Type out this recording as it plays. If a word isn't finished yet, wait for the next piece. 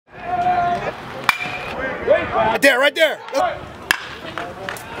Right there, right there.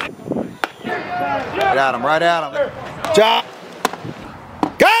 Right at him, right at him. Job.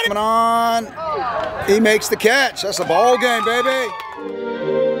 Got him. Coming on. He makes the catch. That's a ball game, baby.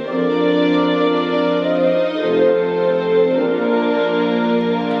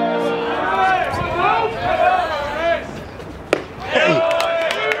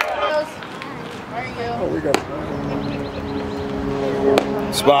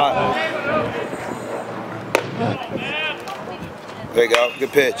 Spot. There you go.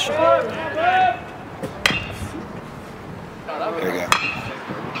 Good pitch. There you go.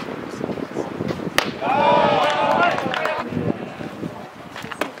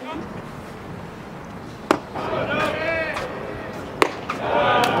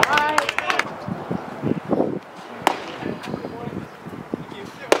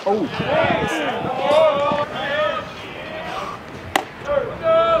 Oh.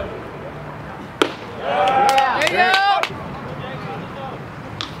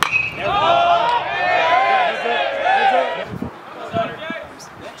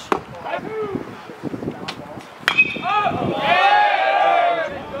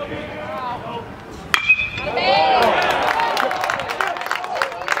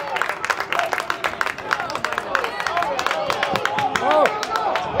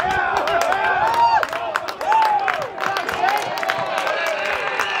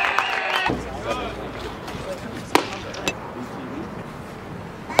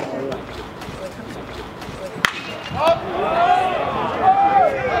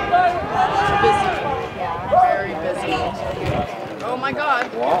 Oh my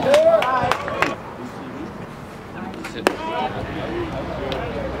God. Wow.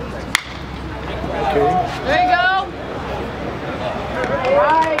 There you go.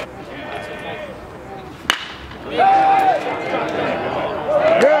 Right.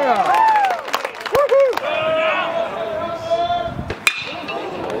 Yeah. Woohoo.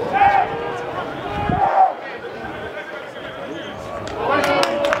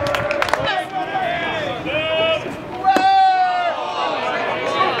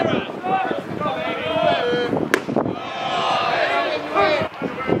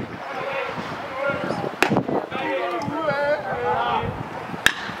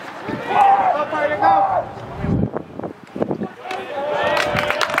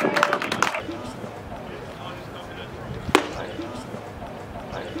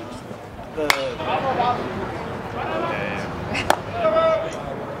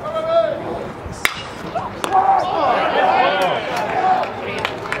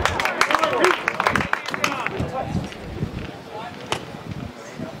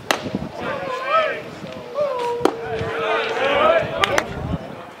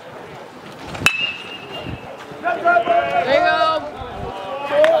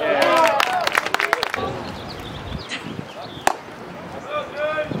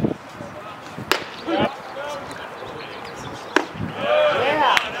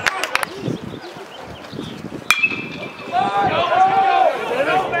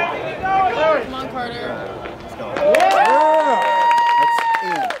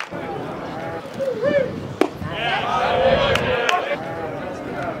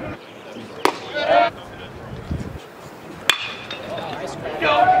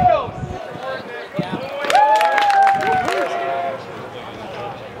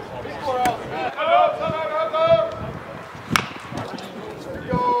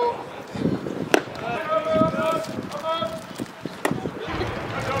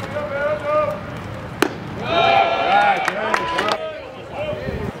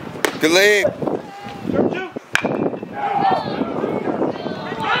 Good lead.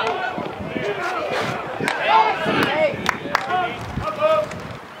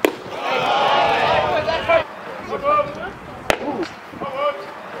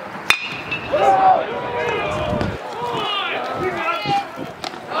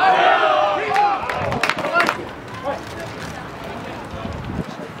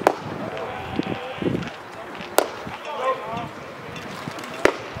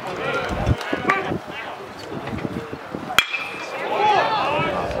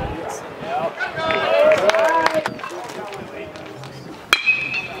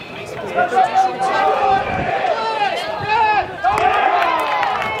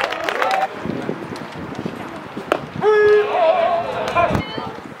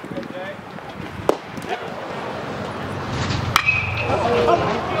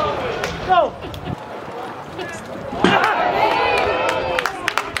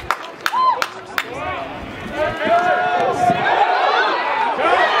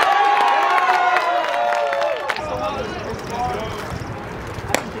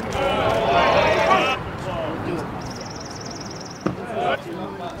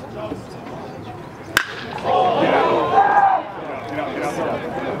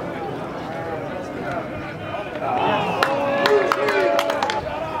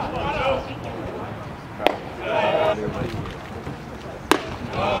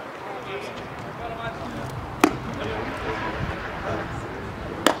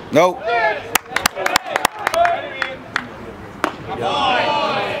 Nope.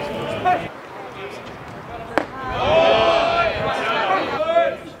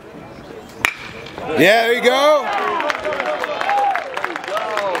 Yeah, there you go.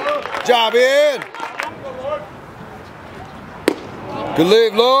 Job in. Good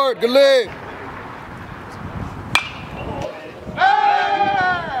leave, Lord. Good leave.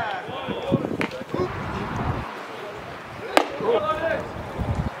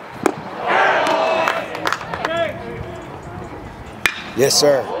 Yes,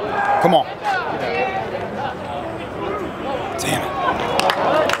 sir. Come on. Damn it.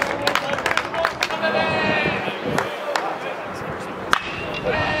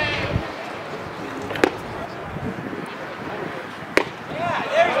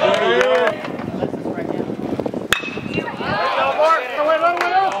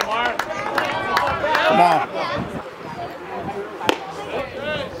 Come on.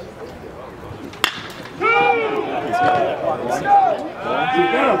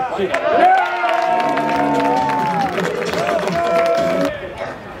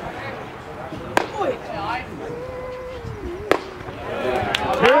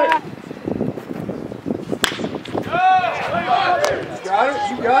 Got it?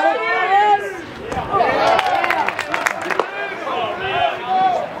 You got it?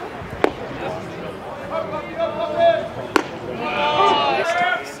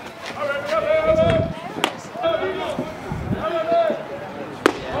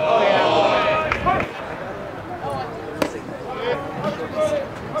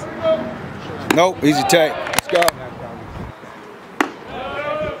 Nope, easy take. Let's go.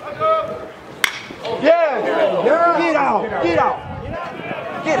 Yeah! Get out! Get out!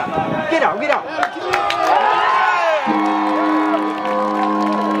 Get out! Get out! Get out!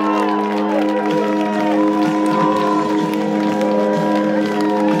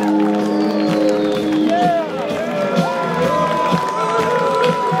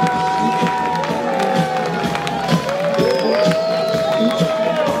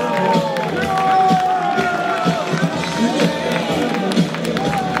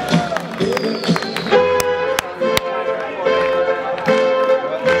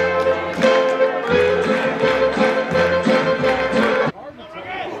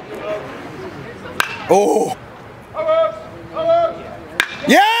 Oh.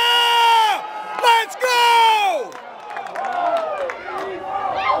 Yeah! Let's go!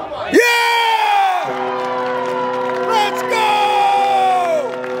 Yeah! Let's go!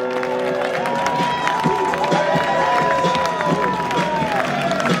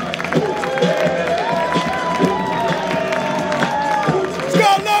 Let's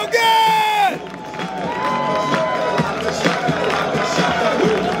go, Logan!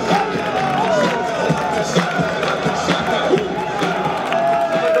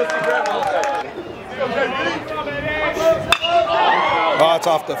 Oh, it's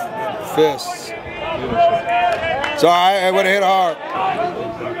off the fists. It's all right. I would have hit hard.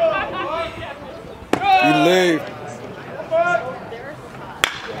 You leave.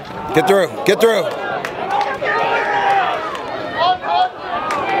 Get through. Get through.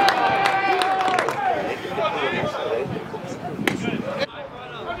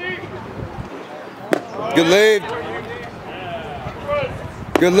 Good lead.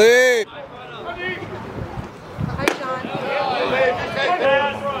 Good lead.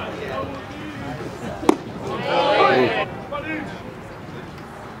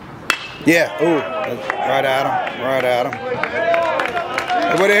 Yeah, ooh, right at him, right at him.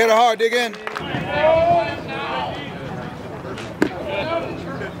 They would have hit it hard, dig in.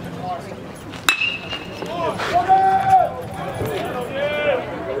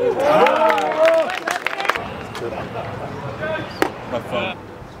 My phone.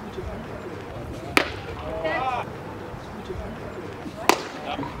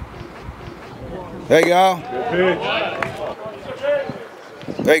 There you go.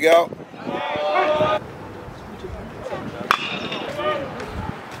 There you go.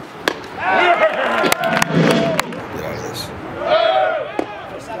 Get out of this.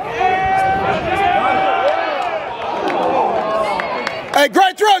 Hey,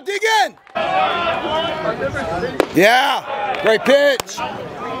 great throw, dig in. Yeah, great pitch.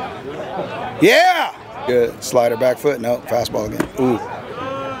 Yeah. Good, slider, back foot, no, fastball again. Ooh.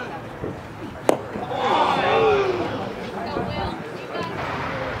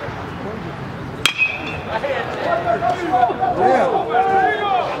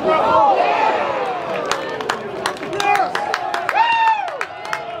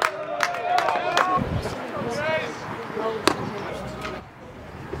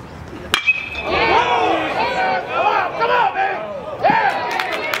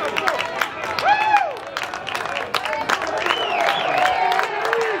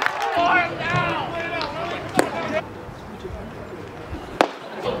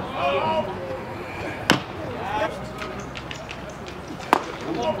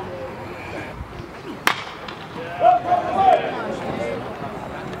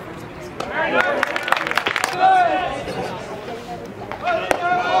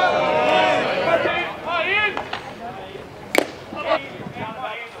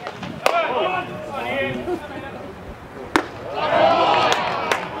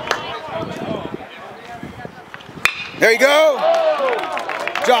 There you go.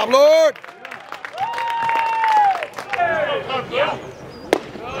 Good job, Lord.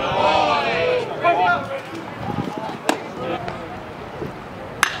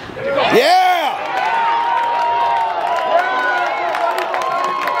 Yeah.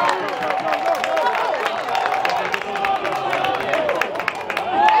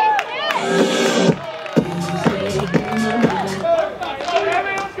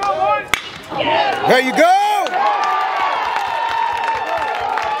 There you go.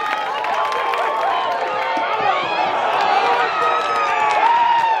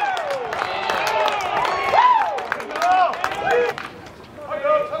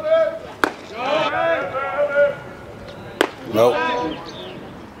 Nope.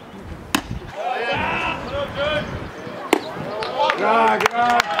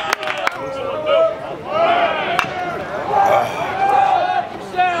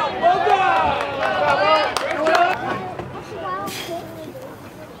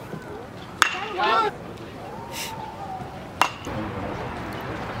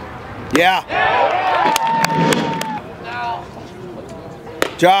 Yeah.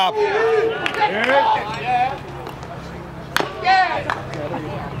 Job.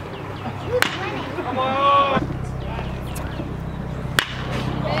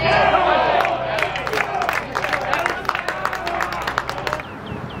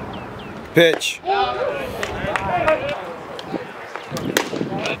 Pitch.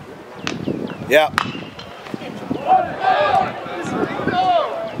 Yeah.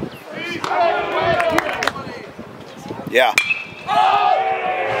 Yeah.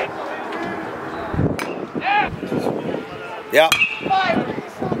 Yeah.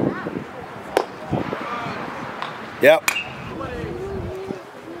 Yep.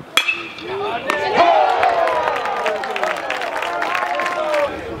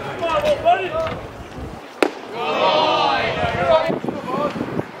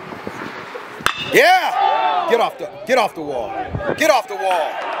 Yeah. Get off the wall. Get off the wall.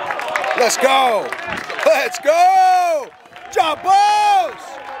 Let's go. Let's go. Job, Bows.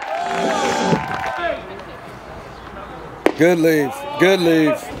 Good leave. Good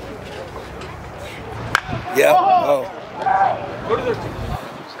leave. Yep. Oh.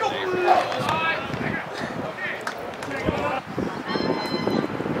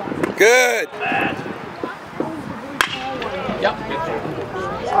 Good. Yep.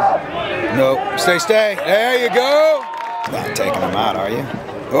 Nope. Stay, stay. There you go. Not taking them out, are you?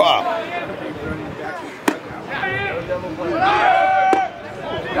 Wow.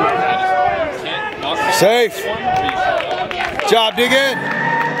 Safe. Job, dig in.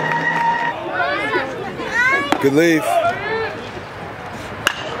 Good leave.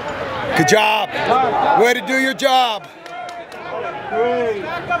 Good job. Way to do your job.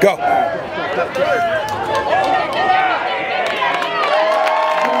 Go.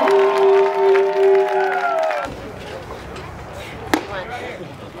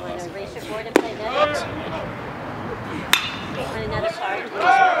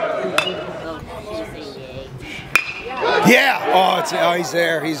 Yeah. Oh, he's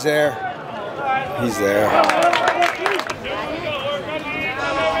there. He's there. He's there.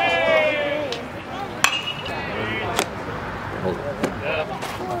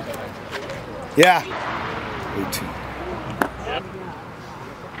 Yeah.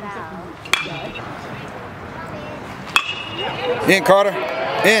 In, Carter.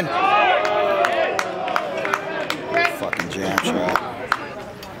 In. Fucking jam shot.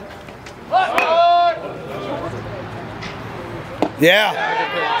 Yeah.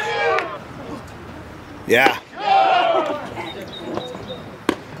 Yeah.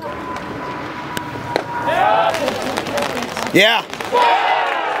 Yeah.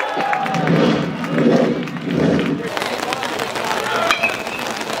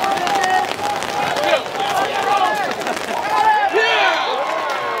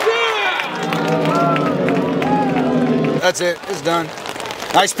 That's it. It's done.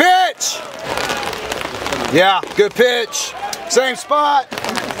 Nice pitch. Yeah, good pitch. Same spot.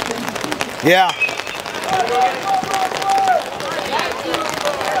 Yeah.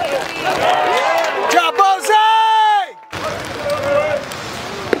 Job, Bullseye!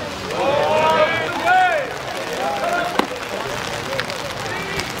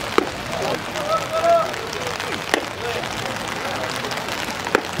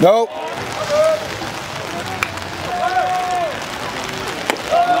 Nope.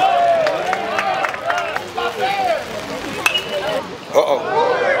 Uh-oh.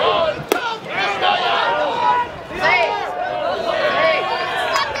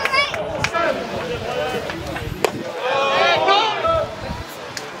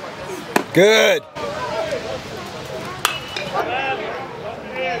 Good.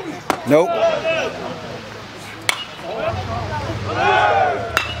 Nope.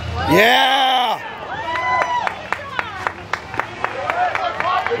 Yeah!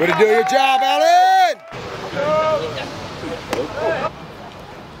 Way to do your job, Alan!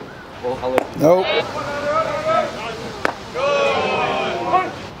 Nope.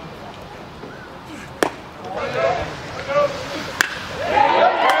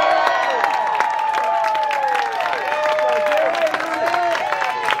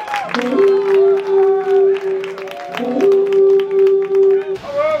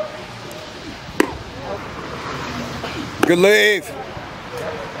 Good leave.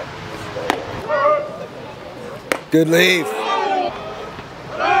 Good leave.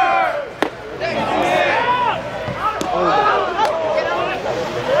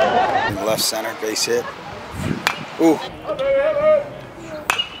 Left center, base hit. Ooh.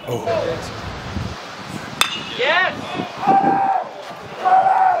 Oh. Yes!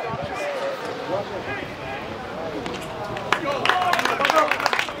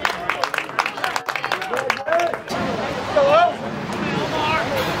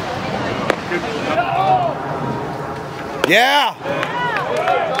 Yeah.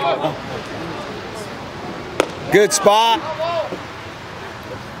 Good spot.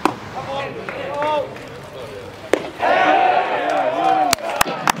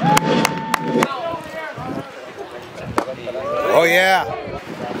 Oh yeah.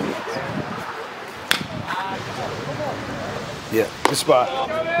 Yeah, good spot.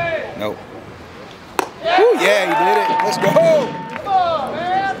 Nope. Woo, yeah, you did it. Let's go.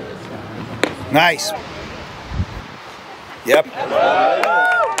 Nice. Yep.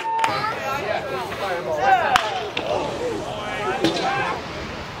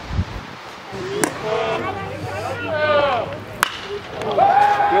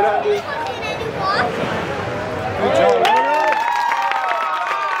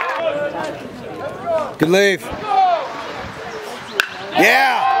 Good leave.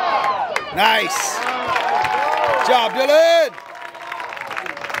 Yeah. Nice. Good job, Dylan.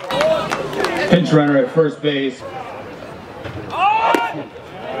 Pinch runner at first base.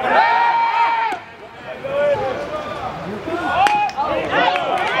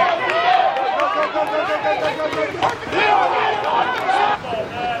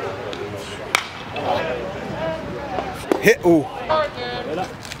 Hit. Ooh.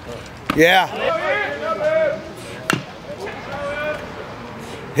 Yeah.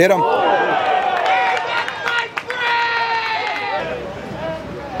 Hit him.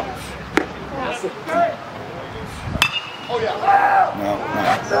 No,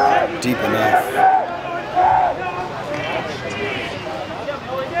 not deep enough.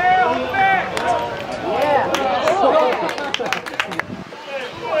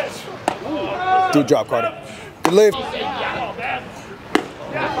 Good job, Carter. Good leave.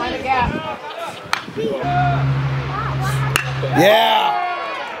 Find a gap. Yeah.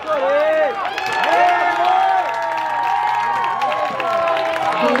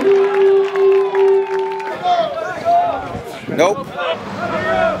 Nope.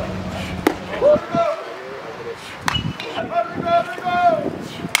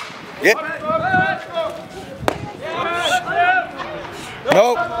 Get.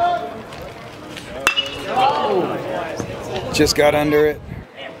 Nope. Just got under it.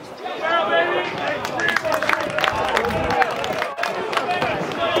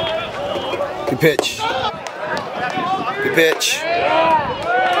 Good pitch. Good pitch.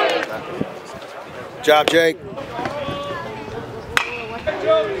 Good job, Jake.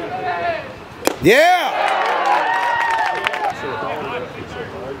 Yeah!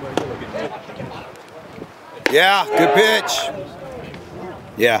 Yeah, good pitch.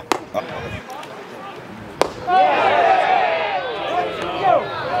 Yeah.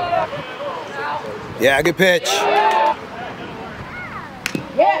 Yeah, good pitch.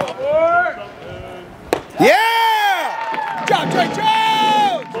 Yeah! Good job, Drake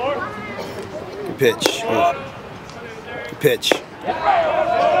Jones! Good pitch. Oh. Good pitch.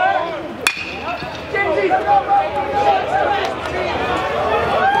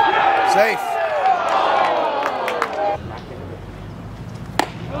 Safe.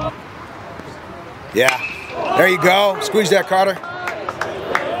 Yeah. There you go. Squeeze that, Carter.